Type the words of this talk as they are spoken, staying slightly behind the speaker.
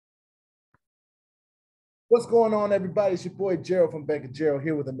What's going on, everybody? It's your boy Gerald from Bank of Gerald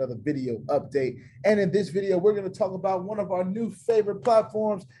here with another video update. And in this video, we're going to talk about one of our new favorite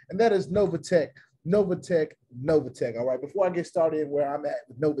platforms, and that is Novatech. Novatech. All right, before I get started where I'm at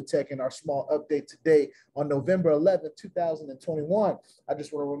with Novatech and our small update today on November 11th, 2021, I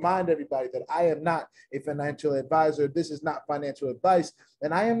just want to remind everybody that I am not a financial advisor. This is not financial advice,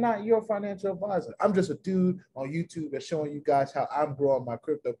 and I am not your financial advisor. I'm just a dude on YouTube that's showing you guys how I'm growing my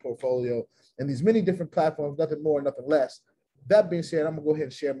crypto portfolio and these many different platforms, nothing more, nothing less. That being said, I'm going to go ahead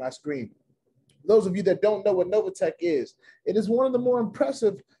and share my screen. Those of you that don't know what Novatech is, it is one of the more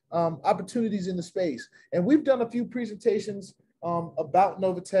impressive opportunities in the space. And we've done a few presentations about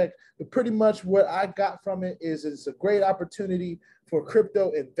Novatech, but pretty much what I got from it is it's a great opportunity for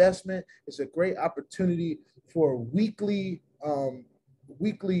crypto investment. It's a great opportunity for weekly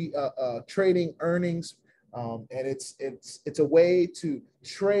trading earnings. And it's a way to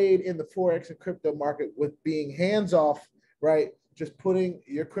trade in the Forex and crypto market with being hands-off, right? Just putting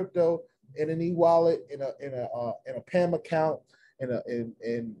your crypto in an e-wallet, in a PAM account,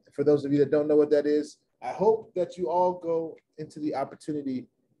 and for those of you that don't know what that is, I hope that you all go into the opportunity to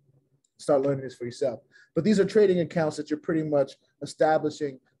start learning this for yourself. But these are trading accounts that you're pretty much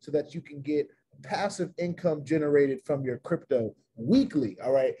establishing so that you can get passive income generated from your crypto weekly,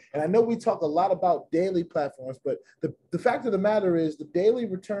 all right? And I know we talk a lot about daily platforms, but the fact of the matter is the daily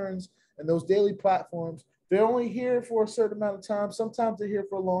returns and those daily platforms, they're only here for a certain amount of time. Sometimes they're here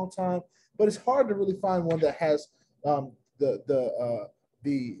for a long time, but it's hard to really find one that has the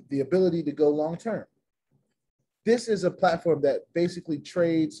ability to go long term. This is a platform that basically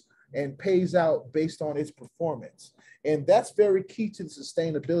trades and pays out based on its performance, and that's very key to the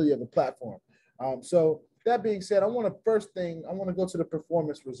sustainability of a platform. So that being said, I want to go to the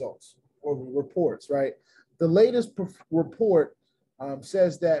performance results or reports, right? The latest report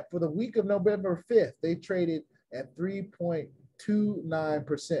says that for the week of November 5th, they traded at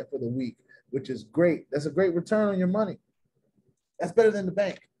 3.29% for the week, which is great. That's a great return on your money. That's better than the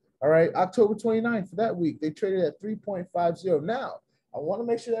bank. All right. October 29th for that week, they traded at 3.50. Now, I want to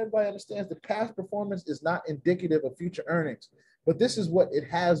make sure that everybody understands the past performance is not indicative of future earnings, but this is what it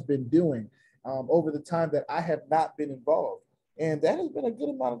has been doing over the time that I have not been involved. And that has been a good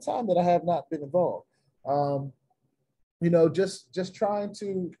amount of time that I have not been involved. You know, just trying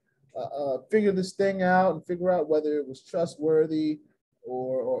to figure this thing out and figure out whether it was trustworthy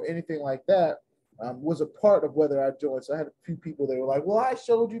or anything like that. Was a part of whether I joined. So I had a few people that were like, well, I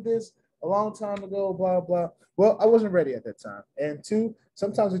showed you this a long time ago, blah, blah. Well, I wasn't ready at that time. And two,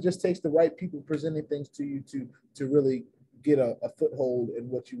 sometimes it just takes the right people presenting things to you to really get a foothold in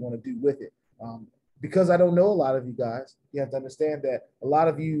what you want to do with it. Because I don't know a lot of you guys, you have to understand that a lot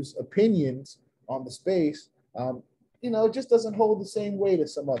of you's opinions on the space, you know, it just doesn't hold the same weight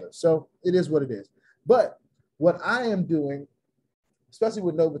as some others. So it is what it is. But what I am doing, especially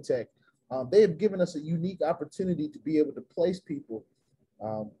with Novatech, they have given us a unique opportunity to be able to place people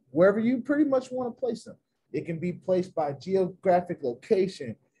wherever you pretty much want to place them. It can be placed by geographic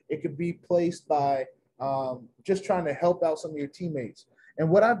location. It can be placed by just trying to help out some of your teammates. And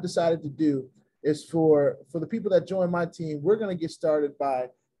what I've decided to do is for the people that join my team, we're going to get started by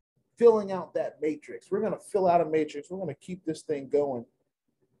filling out that matrix. We're going to fill out a matrix. We're going to keep this thing going.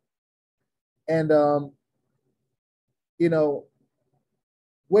 And, you know,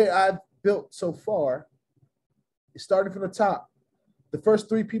 where I've built so far, it started from the top. The first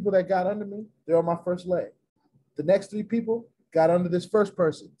three people that got under me, they're on my first leg. The next three people got under this first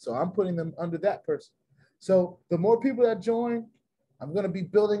person. So I'm putting them under that person. So the more people that join, I'm going to be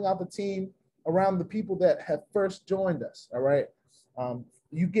building up a team around the people that have first joined us. All right.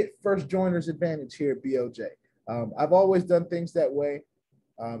 You get first joiners advantage here at BOJ. I've always done things that way,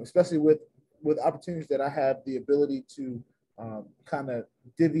 especially with opportunities that I have the ability to kind of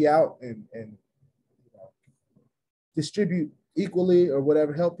divvy out and you know, distribute equally or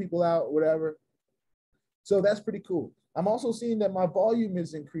whatever, help people out, or whatever. So that's pretty cool. I'm also seeing that my volume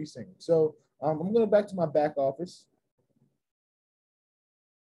is increasing. So I'm going back to my back office.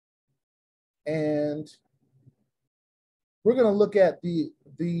 And we're going to look at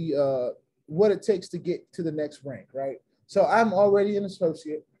what it takes to get to the next rank, right? So I'm already an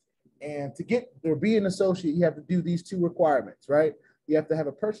associate. And to get or be an associate, you have to do these two requirements, right? You have to have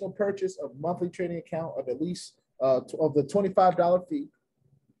a personal purchase of monthly trading account of at least of the $25 fee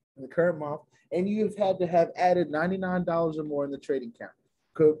in the current month. And you've had to have added $99 or more in the trading account.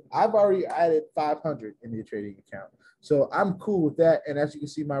 I've already added $500 in the trading account. So I'm cool with that. And as you can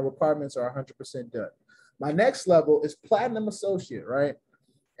see, my requirements are 100% done. My next level is Platinum Associate, right?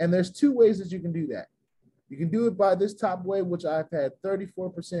 And there's two ways that you can do that. You can do it by this top way, which I've had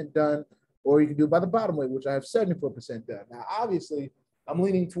 34% done or you can do it by the bottom way, which I have 74% done. Now, obviously, I'm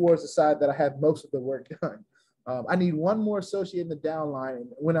leaning towards the side that I have most of the work done. I need one more associate in the downline. And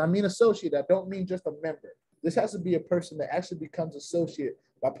when I mean associate, I don't mean just a member. This has to be a person that actually becomes associate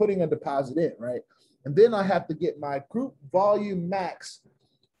by putting a deposit in, right? And then I have to get my group volume max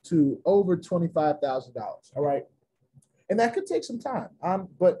to over $25,000, all right? And that could take some time.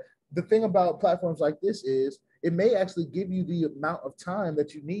 But the thing about platforms like this is it may actually give you the amount of time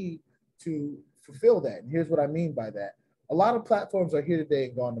that you need to fulfill that. And here's what I mean by that. A lot of platforms are here today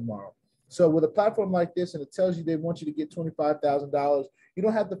and gone tomorrow. So with a platform like this, and it tells you they want you to get $25,000, you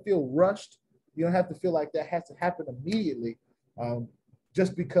don't have to feel rushed. You don't have to feel like that has to happen immediately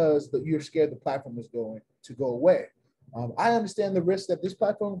just because you're scared the platform is going to go away. I understand the risk that this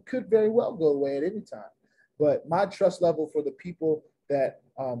platform could very well go away at any time, but my trust level for the people that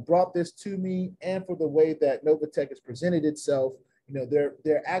brought this to me and for the way that Novatech has presented itself, you know,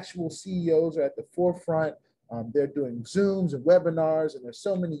 their actual CEOs are at the forefront. They're doing Zooms and webinars, and there's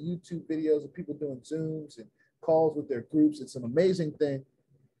so many YouTube videos of people doing Zooms and calls with their groups. It's an amazing thing.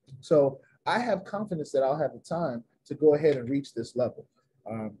 So I have confidence that I'll have the time to go ahead and reach this level.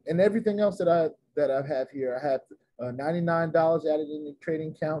 And everything else that I have here, I have $99 added in the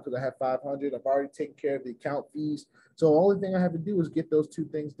trading account because I have 500. I've already taken care of the account fees. So the only thing I have to do is get those two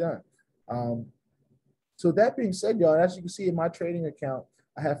things done. So that being said, y'all, as you can see in my trading account,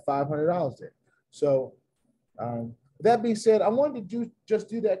 I have $500 there. So that being said, I wanted to just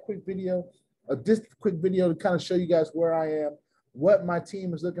do that quick video, this quick video to kind of show you guys where I am, what my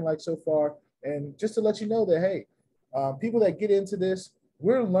team is looking like so far, and just to let you know that, hey, people that get into this,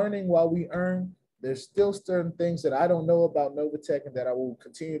 we're learning while we earn. There's still certain things that I don't know about Novatech and that I will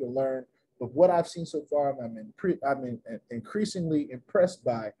continue to learn. But what I've seen so far, I'm increasingly impressed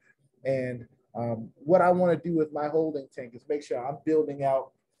by. And what I want to do with my holding tank is make sure I'm building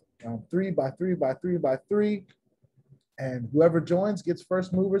out 3 by 3 by 3 by 3. And whoever joins gets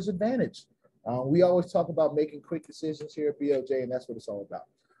first mover's advantage. We always talk about making quick decisions here at BLJ, and that's what it's all about.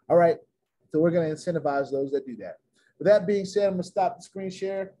 All right, so we're going to incentivize those that do that. With that being said, I'm going to stop the screen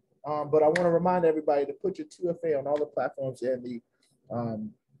share, but I want to remind everybody to put your 2FA on all the platforms and the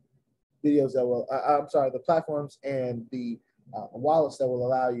videos that will, the platforms and the wallets that will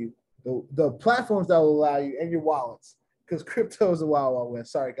allow you, the platforms that will allow you, and your wallets, because crypto is a wild, wild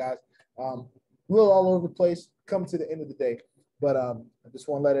west. Sorry, guys. A little all over the place, come to the end of the day. But I just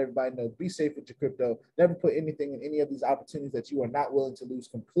want to let everybody know, be safe with your crypto. Never put anything in any of these opportunities that you are not willing to lose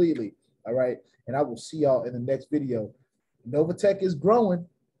completely. All right. And I will see y'all in the next video. Novatech is growing.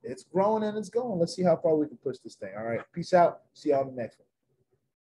 It's growing and it's going. Let's see how far we can push this thing. All right. Peace out. See y'all in the next one.